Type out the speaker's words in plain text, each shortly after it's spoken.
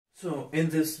So in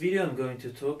this video I'm going to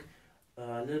talk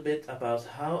a little bit about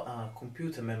how a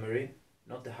computer memory,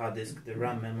 not the hard disk, the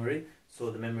RAM memory,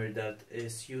 so the memory that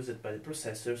is used by the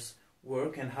processors,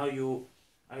 work and how you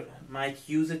might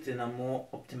use it in a more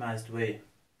optimized way.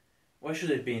 Why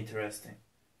should it be interesting?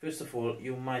 First of all,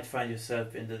 you might find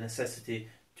yourself in the necessity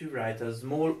to write a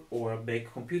small or a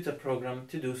big computer program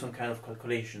to do some kind of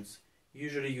calculations,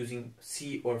 usually using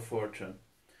C or Fortran.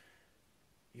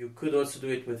 You could also do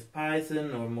it with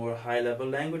Python or more high-level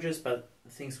languages, but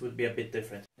things would be a bit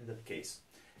different in that case.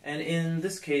 And in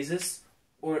these cases,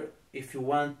 or if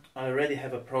you already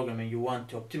have a program and you want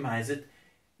to optimize it,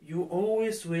 you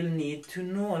always will need to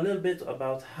know a little bit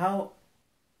about how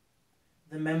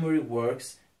the memory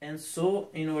works, and so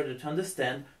in order to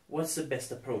understand what's the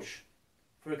best approach.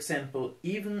 For example,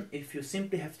 even if you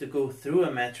simply have to go through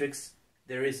a matrix,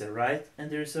 there is a right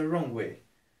and there is a wrong way.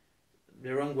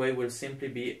 The wrong way will simply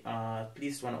be at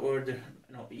least one order,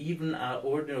 no, even an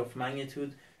order of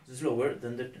magnitude slower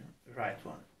than the right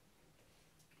one.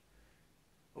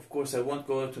 Of course, I won't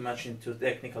go too much into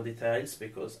technical details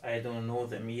because I don't know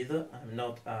them either. I'm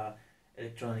not an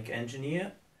electronic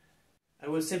engineer. I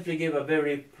will simply give a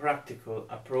very practical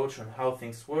approach on how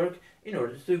things work in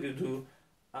order to do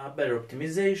a better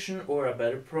optimization or a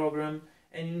better program,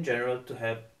 and in general to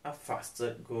have a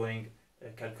faster going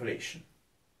calculation.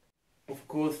 Of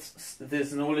course,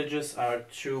 these knowledges are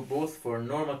true both for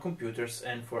normal computers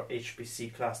and for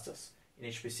HPC clusters. In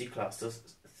HPC clusters,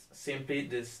 simply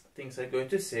these things I'm going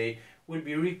to say will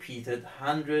be repeated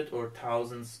hundreds or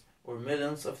thousands or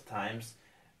millions of times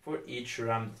for each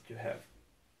RAM that you have.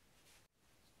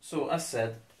 So as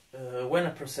said, when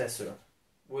a processor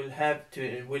will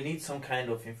need some kind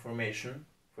of information,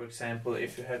 for example,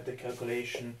 if you have the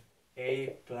calculation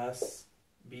A plus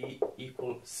B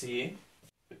equals C,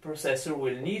 the processor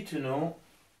will need to know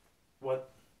what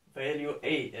value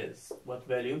A is, what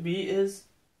value B is,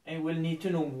 and will need to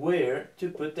know where to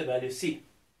put the value C.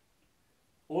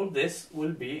 All this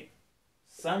will be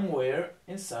somewhere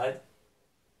inside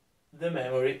the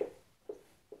memory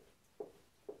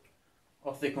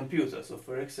of the computer. So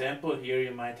for example, here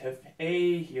you might have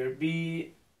A, here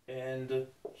B, and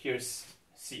here's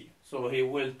C. So he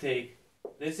will take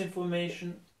this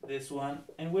information, this one,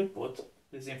 and will put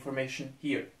this information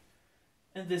here.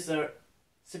 And these are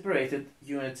separated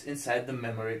units inside the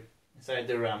memory, inside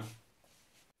the RAM.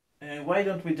 And why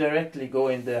don't we directly go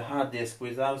in the hard disk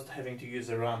without having to use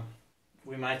a RAM?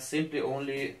 We might simply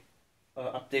only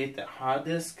update the hard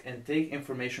disk and take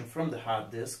information from the hard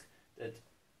disk. That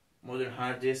modern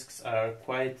hard disks are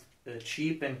quite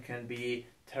cheap and can be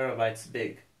terabytes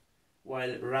big,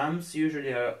 while RAMs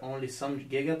usually are only some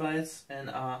gigabytes and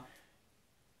are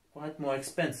quite more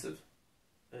expensive.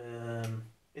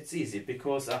 It's easy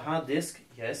because a hard disk,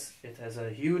 yes, it has a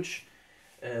huge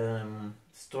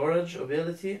storage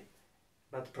ability,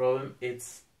 but the problem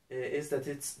is that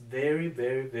it's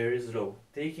very slow.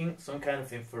 Taking some kind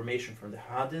of information from the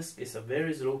hard disk is a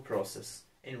very slow process,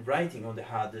 and writing on the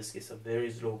hard disk is a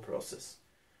very slow process,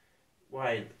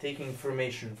 while taking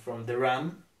information from the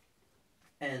RAM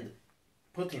and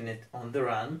putting it on the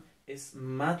RAM is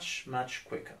much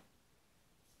quicker.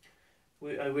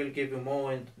 I will give you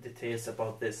more details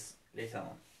about this later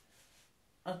on.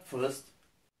 At first,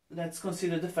 let's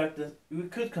consider the fact that we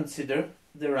could consider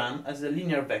the RAM as a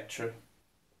linear vector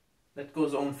that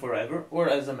goes on forever, or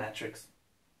as a matrix.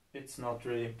 It's not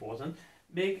really important.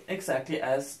 Big exactly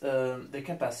as the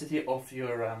capacity of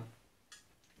your RAM.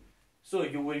 So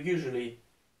you will usually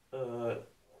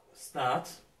start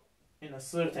in a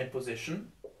certain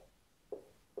position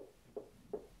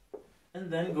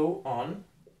and then go on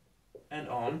and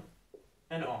on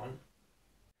and on.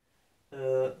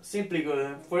 Simply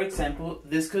go, for example,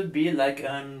 this could be like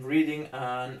I'm reading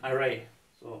an array.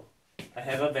 So I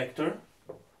have a vector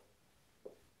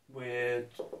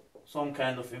with some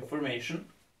kind of information.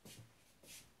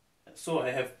 So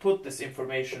I have put this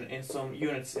information in some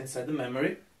units inside the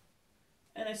memory,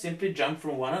 and I simply jump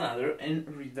from one another and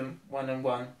read them one and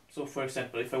one. So for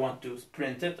example, if I want to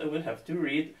print it, I will have to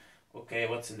read, okay,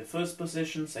 what's in the first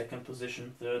position, second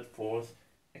position, third, fourth,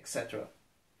 etc.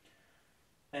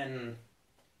 And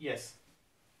yes,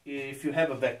 if you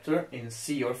have a vector in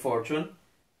C or Fortran,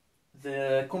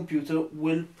 the computer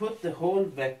will put the whole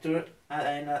vector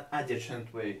in an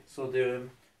adjacent way. So the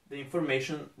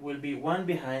information will be one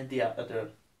behind the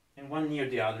other and one near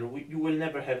the other. You will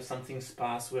never have something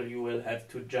sparse where you will have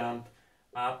to jump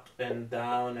up and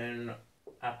down and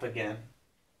up again.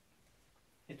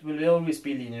 It will always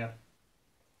be linear.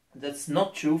 That's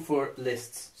not true for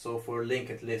lists. So for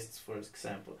linked lists, for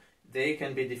example, they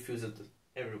can be diffused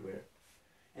everywhere.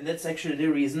 And that's actually the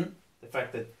reason, the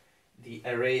fact that the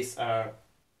arrays are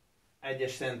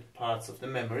adjacent parts of the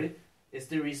memory is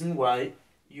the reason why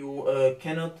you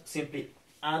cannot simply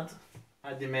add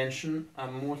a dimension,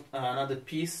 another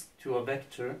piece to a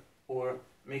vector, or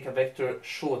make a vector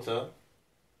shorter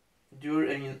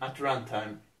at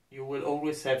runtime. You will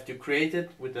always have to create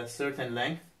it with a certain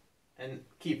length and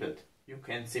keep it. You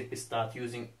can simply start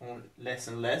using less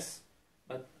and less,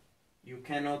 but you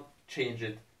cannot change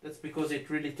it. That's because it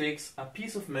really takes a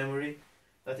piece of memory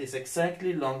that is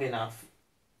exactly long enough,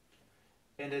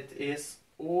 and it is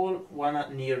all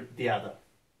one near the other,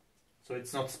 so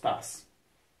it's not sparse.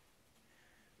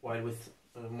 While with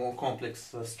more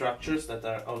complex structures that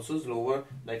are also slower,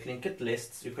 like linked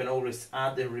lists, you can always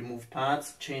add and remove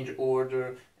paths, change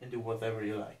order, and do whatever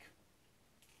you like.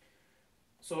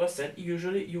 So as said,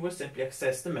 usually you will simply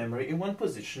access the memory in one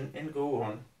position and go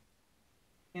on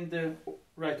in the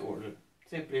right order,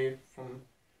 simply from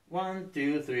 1,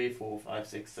 2, 3, 4, 5,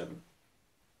 6, 7.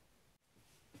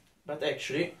 But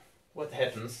actually, what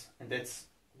happens, and that's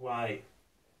why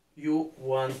you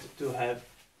want to have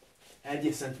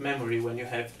adjacent memory when you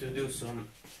have to do some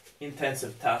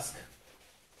intensive task,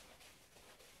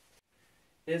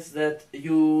 is that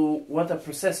what a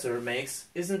processor makes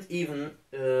isn't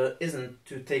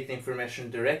to take the information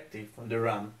directly from the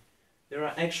RAM. There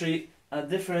are actually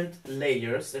different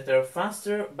layers that are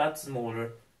faster but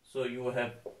smaller. So you will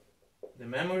have the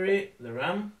memory, the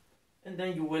RAM, and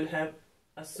then you will have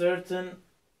a certain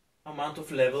amount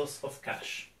of levels of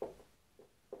cache.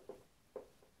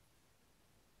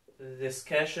 These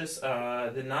caches,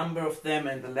 the number of them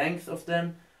and the length of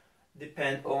them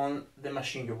depend on the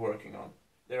machine you're working on.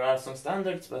 There are some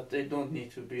standards, but they don't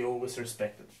need to be always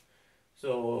respected.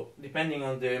 So depending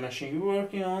on the machine you're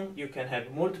working on, you can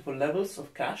have multiple levels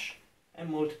of cache and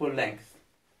multiple length.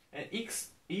 And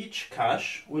each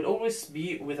cache will always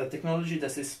be with a technology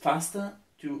that is faster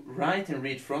to write and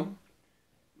read from,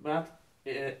 but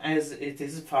as it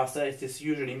is faster, it is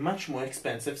usually much more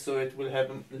expensive, so it will have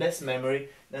less memory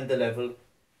than the level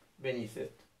beneath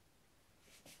it.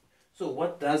 So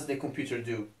what does the computer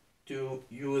do to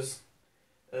use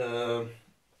to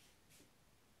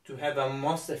have a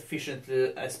most efficient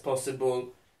as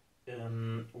possible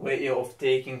way of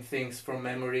taking things from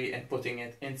memory and putting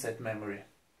it inside memory?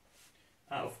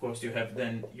 Of course, you have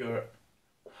then your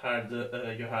hard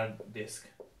disk.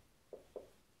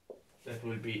 That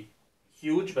will be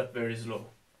huge but very slow.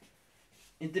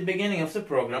 In the beginning of the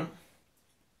program,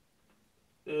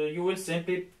 you will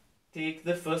simply take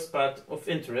the first part of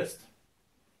interest,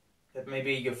 that may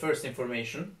be your first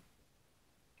information,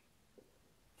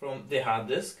 from the hard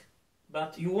disk,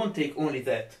 but you won't take only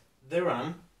that. The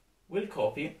RAM will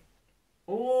copy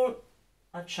all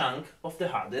a chunk of the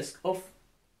hard disk of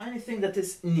anything that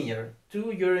is near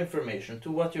to your information,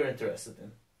 to what you're interested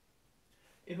in.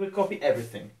 It will copy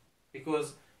everything,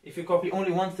 because if you copy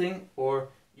only one thing or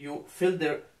you fill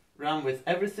the RAM with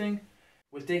everything, it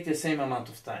will take the same amount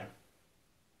of time.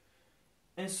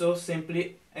 And so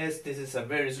simply, as this is a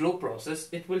very slow process,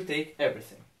 it will take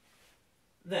everything.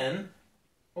 Then,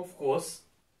 of course,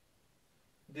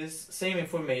 this same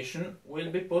information will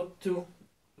be put to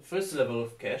the first level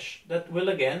of cache that will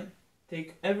again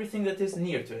take everything that is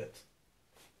near to it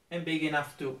and big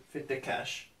enough to fit the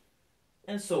cache,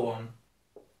 and so on.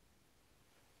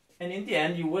 And in the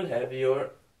end you will have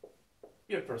your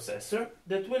processor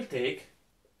that will take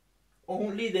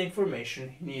only the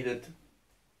information needed.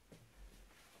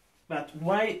 But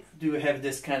why do you have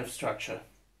this kind of structure?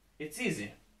 It's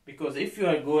easy, because if you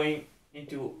are going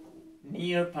into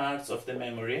near parts of the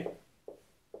memory,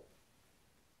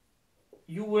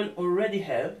 you will already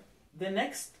have the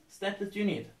next step that you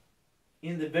need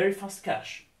in the very fast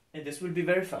cache, and this will be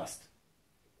very fast.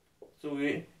 So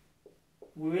we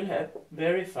will have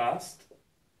very fast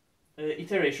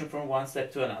iteration from one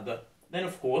step to another. Then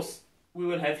of course we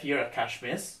will have here a cache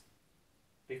miss,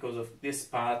 because of this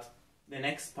part. The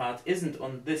next part isn't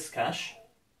on this cache,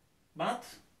 but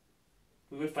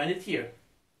we will find it here.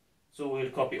 So we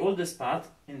will copy all this part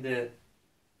in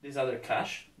this other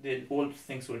cache. The old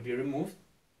things will be removed.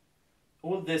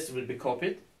 All this will be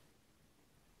copied.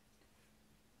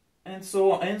 And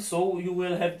so you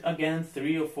will have again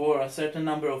 3 or 4, a certain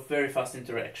number of very fast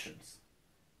interactions.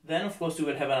 Then of course you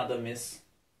will have another miss.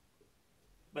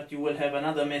 But you will have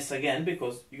another miss again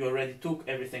because you already took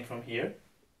everything from here.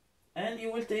 And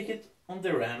you will take it on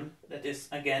the RAM that is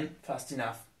again fast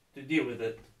enough to deal with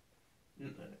it.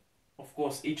 Of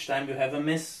course, each time you have a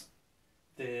miss,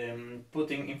 the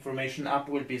putting information up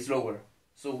will be slower.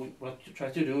 So what you try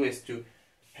to do is to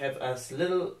have as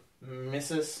little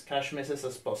misses, cache misses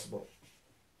as possible.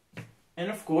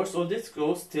 And of course, all this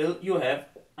goes till you have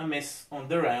a miss on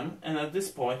the RAM, and at this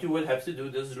point you will have to do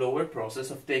the slower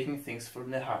process of taking things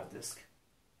from the hard disk.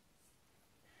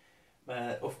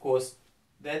 But of course,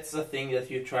 that's a thing that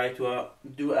you try to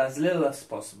do as little as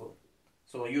possible.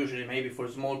 So usually maybe for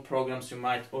small programs you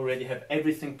might already have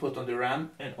everything put on the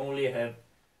RAM and only have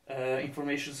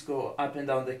informations go up and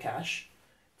down the cache.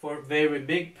 For very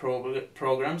big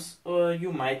programs,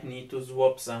 you might need to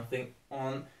swap something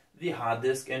on the hard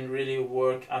disk and really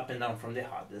work up and down from the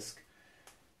hard disk.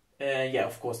 Yeah,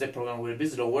 of course the program will be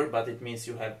slower, but it means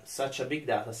you have such a big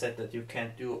data set that you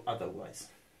can't do otherwise.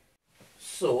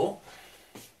 So,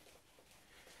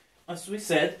 as we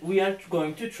said, we are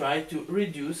going to try to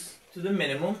reduce to the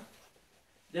minimum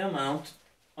the amount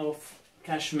of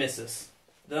cache misses.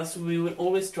 Thus, we will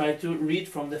always try to read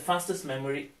from the fastest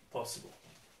memory possible.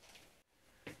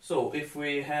 So, if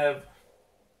we have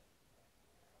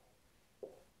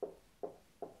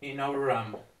in our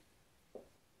RAM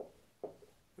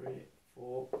 3,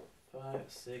 4, 5,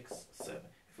 6, 7.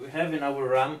 If we have in our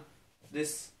RAM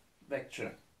this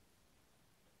vector,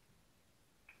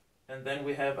 and then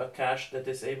we have a cache that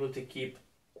is able to keep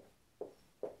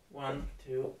 1,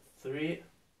 2, 3,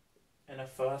 and a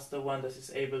faster one that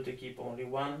is able to keep only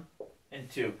 1 and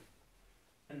 2.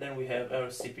 And then we have our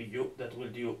CPU that will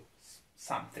do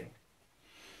something.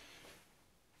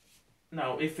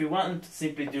 Now, if we want to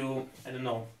simply do, I don't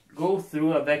know, go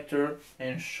through a vector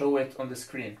and show it on the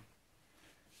screen,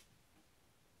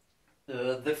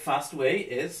 the fast way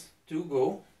is to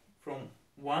go from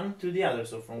one to the other.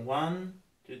 So from 1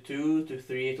 to 2 to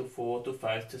 3 to 4 to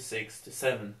 5 to 6 to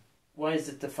 7. Why is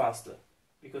it the faster?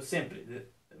 Because simply,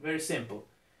 very simple.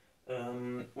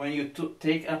 When you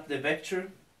take up the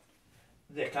vector,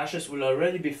 the caches will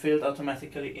already be filled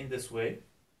automatically in this way,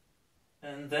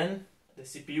 and then the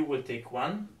CPU will take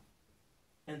 1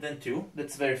 and then 2.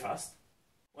 That's very fast.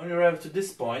 When you arrive to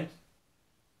this point,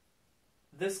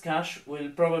 this cache will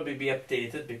probably be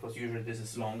updated, because usually this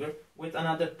is longer, with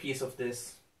another piece of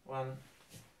this one.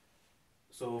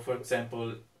 So for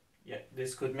example, yeah,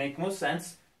 this could make more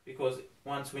sense, because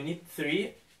once we need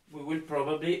 3, we will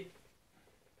probably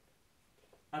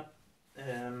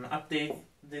update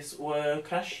this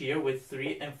cache here with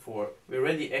 3 and 4. We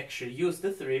already actually used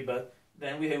the 3, but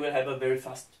then we will have a very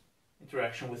fast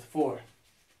interaction with 4.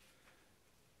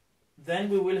 Then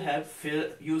we will have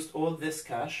used all this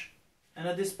cache, and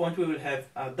at this point we will have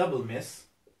a double miss.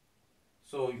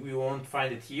 So we won't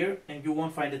find it here, and you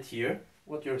won't find it here.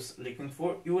 What you're looking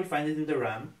for, you will find it in the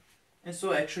RAM. And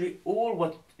so actually all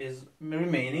what is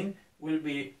remaining will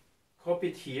be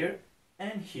copied here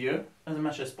and here as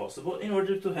much as possible, in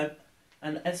order to have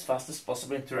an as fast as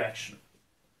possible interaction.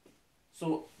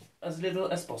 So as little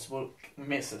as possible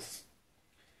misses.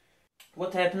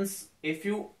 What happens if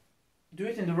you do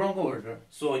it in the wrong order?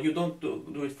 So you don't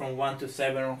do it from 1 to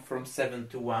 7 or from 7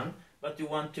 to 1, but you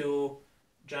want to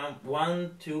jump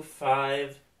 1 to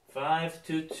 5, 5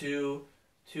 to 2,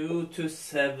 2 to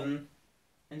 7.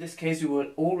 In this case you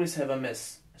will always have a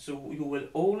miss. So you will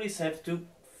always have to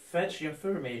fetch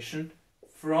information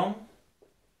from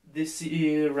this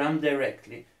RAM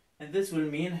directly. And this will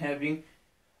mean having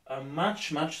a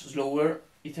much slower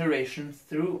iteration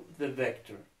through the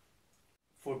vector.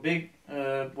 For big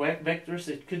vectors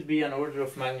it could be an order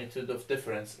of magnitude of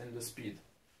difference in the speed.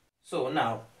 So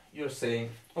now you're saying,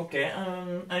 okay,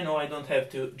 I know I don't have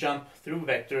to jump through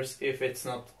vectors if it's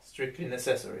not strictly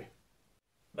necessary.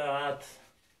 But,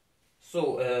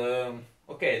 so,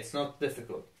 okay, it's not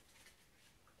difficult.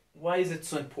 Why is it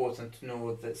so important to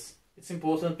know this? It's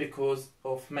important because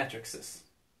of matrices.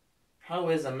 How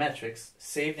is a matrix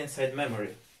saved inside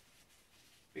memory?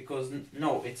 Because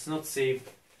no, it's not saved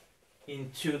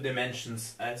in 2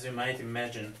 dimensions as you might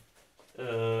imagine,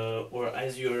 or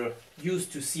as you're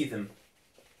used to see them.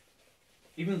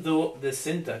 Even though the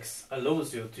syntax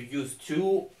allows you to use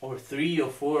 2 or 3 or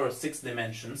 4 or 6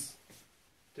 dimensions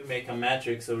to make a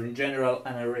matrix, or in general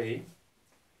an array,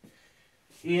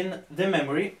 in the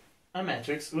memory a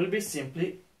matrix will be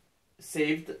simply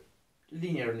saved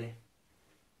linearly.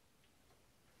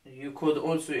 You could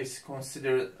also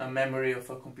consider a memory of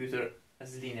a computer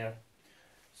as linear.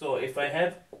 So if I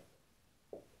have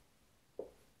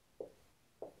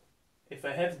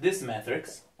this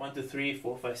matrix 1, 2, 3,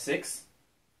 4, 5, 6,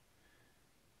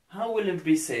 how will it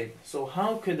be saved? So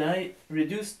how could I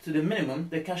reduce to the minimum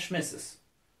the cache misses?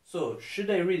 So should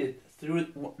I read it through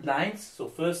lines, so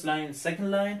first line,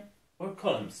 second line, or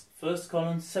columns, first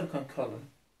column, second column?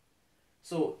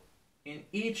 So in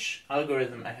each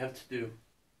algorithm I have to do,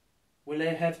 will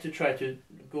I have to try to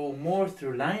go more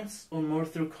through lines or more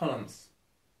through columns?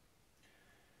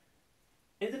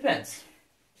 It depends,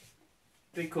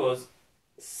 because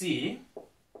C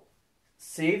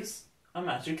saves a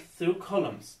matrix through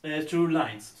columns, through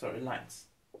lines.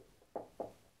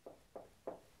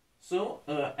 So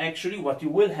actually what you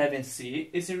will have in C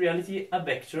is in reality a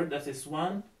vector that is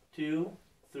 1, 2,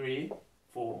 3,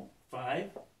 4, 5,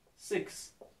 6.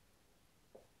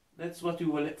 That's what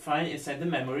you will find inside the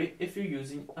memory if you're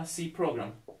using a C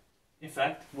program. In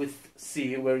fact, with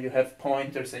C, where you have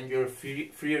pointers and you're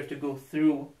freer to go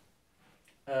through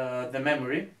the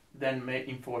memory than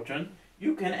in Fortran,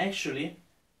 you can actually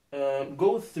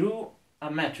go through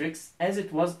a matrix as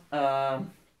it was a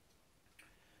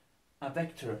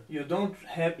vector. You don't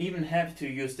even have to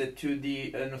use the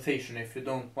 2D notation if you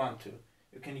don't want to.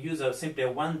 You can use simply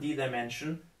a 1D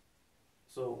dimension.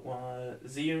 So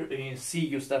 0 in C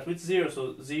you start with 0,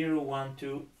 so 0, 1,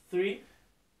 2, 3.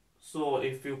 So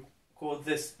if you call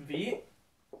this V,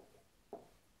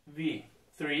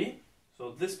 V3,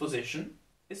 so this position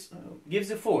gives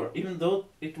you 4, even though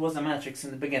it was a matrix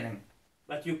in the beginning.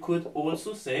 But you could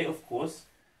also say, of course,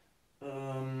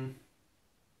 1,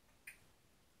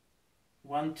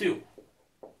 2,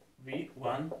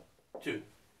 V1, 2.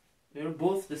 They're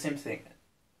both the same thing.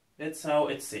 That's how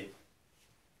it's saved.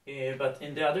 But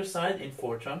in the other side, in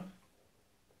Fortran,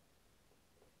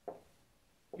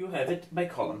 you have it by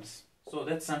columns. So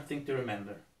that's something to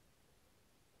remember.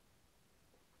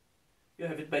 You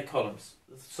have it by columns.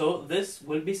 So this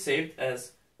will be saved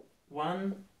as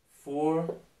 1,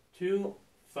 4, 2,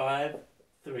 5,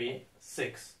 3,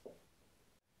 6.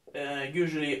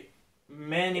 Usually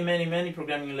many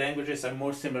programming languages are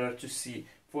more similar to C.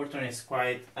 Fortran is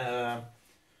quite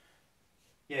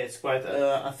it's quite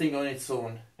a thing on its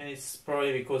own, and it's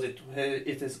probably because it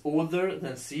is older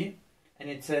than C, and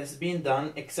it has been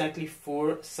done exactly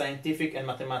for scientific and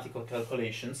mathematical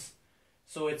calculations.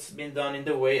 So it's been done in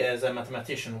the way as a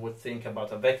mathematician would think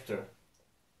about a vector.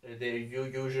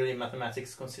 Usually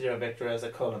mathematics consider a vector as a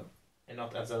column and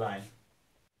not as a line.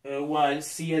 While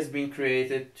C has been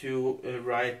created to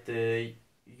write the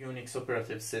Unix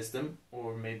operative system,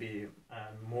 or maybe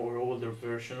a more older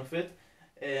version of it,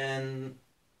 and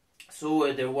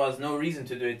so there was no reason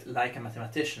to do it like a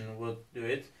mathematician would do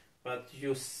it, but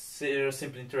you're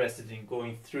simply interested in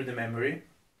going through the memory.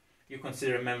 You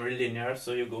consider memory linear,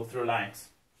 so you go through lines.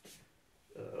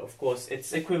 Of course,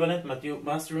 it's equivalent, but you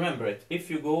must remember it. If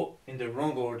you go in the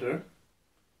wrong order,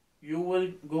 you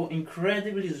will go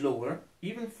incredibly slower,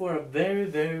 even for a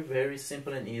very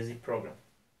simple and easy program.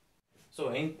 So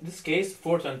in this case,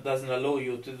 Fortran doesn't allow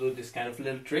you to do this kind of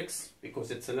little tricks, because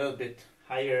it's a little bit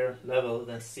higher level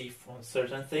than C on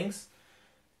certain things.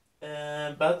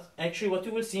 But actually what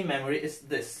you will see in memory is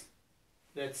this.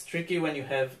 That's tricky when you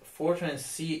have Fortran and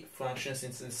C functions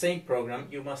in the same program.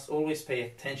 You must always pay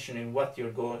attention in what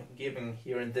you're giving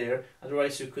here and there,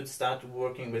 otherwise you could start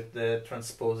working with the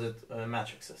transposed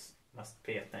matrices. Must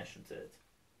pay attention to it.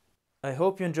 I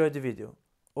hope you enjoyed the video.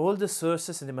 All the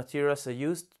sources and the materials I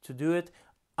used to do it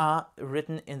are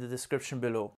written in the description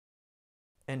below.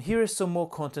 And here is some more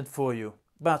content for you.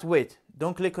 But wait,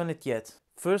 don't click on it yet.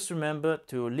 First, remember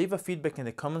to leave a feedback in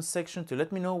the comments section to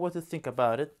let me know what you think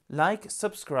about it. Like,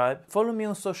 subscribe, follow me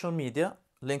on social media,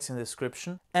 links in the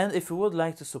description. And if you would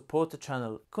like to support the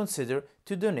channel, consider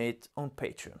to donate on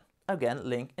Patreon. Again,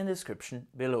 link in the description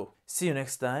below. See you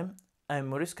next time. I'm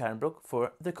Maurice Karnbrook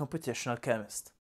for the Computational Chemist.